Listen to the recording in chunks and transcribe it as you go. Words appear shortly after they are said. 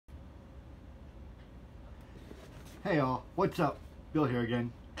Hey all, what's up? Bill here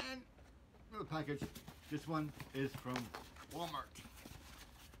again. And another package. This one is from Walmart.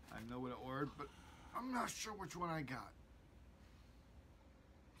 I know what I ordered, but I'm not sure which one I got.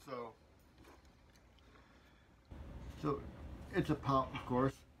 So it's a pop, of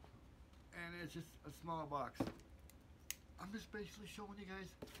course, and it's just a small box. I'm just basically showing you guys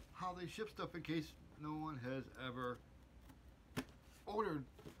how they ship stuff in case no one has ever ordered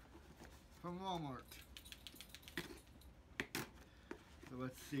from Walmart. So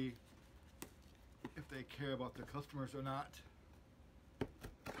let's see if they care about their customers or not. You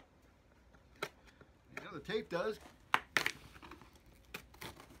know, the tape does.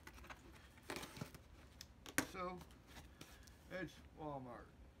 So it's Walmart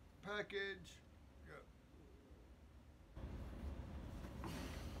package.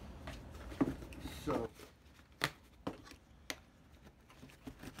 So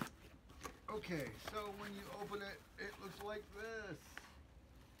okay, so when you open it, it looks like this.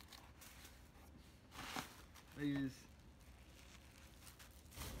 They use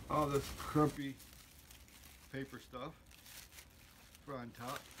all this crumpy paper stuff for on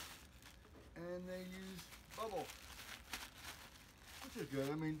top, and they use bubble, which is good.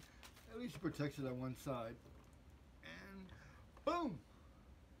 I mean, at least it protects it on one side, and boom!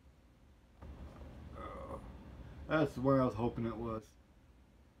 That's the one I was hoping it was.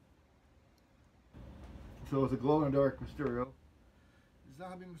 So it's a glow-in-the-dark Mysterio.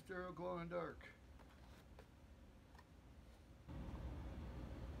 Zombie Mysterio glow-in-the-dark.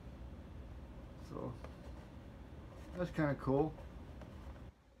 So that's kind of cool.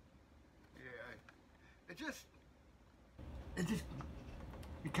 Yeah,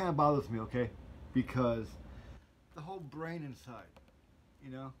 it kind of bothers me, okay? Because the whole brain inside,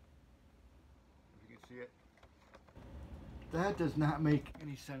 you know, if you can see it, that does not make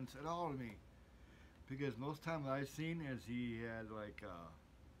any sense at all to me. Because most time that I've seen is he had like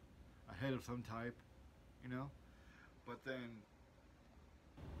a head of some type, you know, but then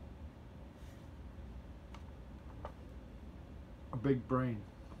a big brain.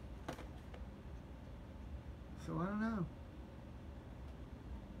 So I don't know.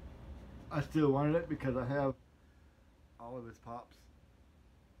 I still wanted it because I have all of his pops.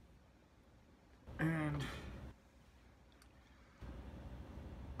 And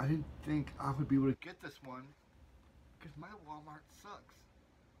I didn't think I would be able to get this one because my Walmart sucks.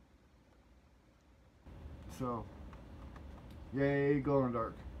 So, yay, glow in the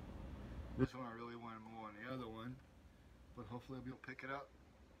dark. This one I really wanted more than the other one, but hopefully I'll be able to pick it up.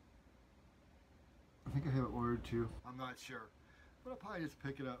 I think I have it ordered too. I'm not sure, but I'll probably just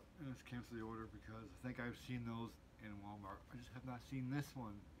pick it up and just cancel the order because I think I've seen those in Walmart. I just have not seen this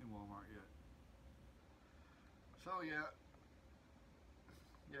one in Walmart yet. So yeah.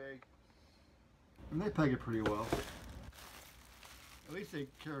 Yay. And they pack it pretty well. At least they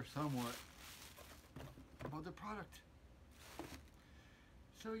care somewhat about the product.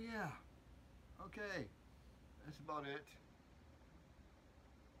 So yeah. Okay. That's about it.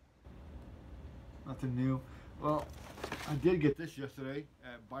 Nothing new. Well, I did get this yesterday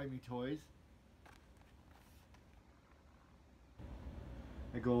at Buy Me Toys.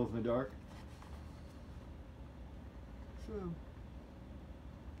 It glows in the dark. So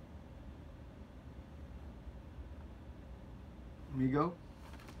there you go.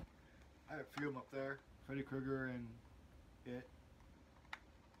 I have a few of them up there. Freddy Krueger and It.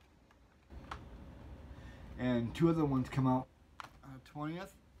 And two other ones come out on the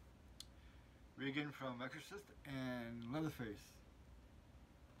 20th. Regan from Exorcist and Leatherface.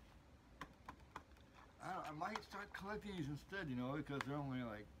 I might start collecting these instead, you know, because they're only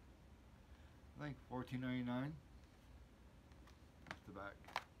like, I think $14.99. That's the back.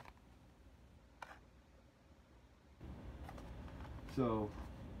 So,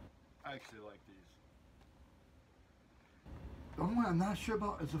 I actually like these. The only one I'm not sure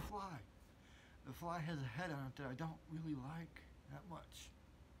about is the Fly. The Fly has a head on it that I don't really like that much.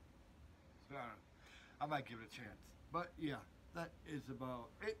 So, I don't know. I might give it a chance. But yeah, that is about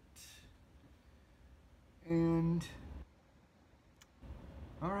it. And,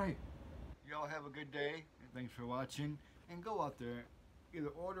 alright. Y'all have a good day. And thanks for watching. And go out there. Either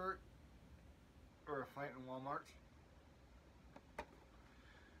order or fight in Walmart.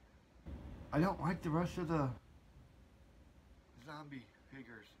 I don't like the rest of the zombie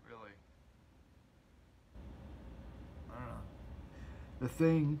figures, really. I don't know. The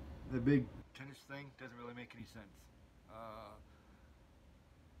thing, the big tennis thing, doesn't really make any sense.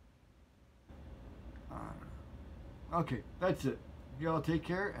 I don't know. Okay, that's it. Y'all take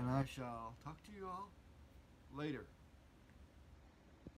care, and I shall talk to you all later.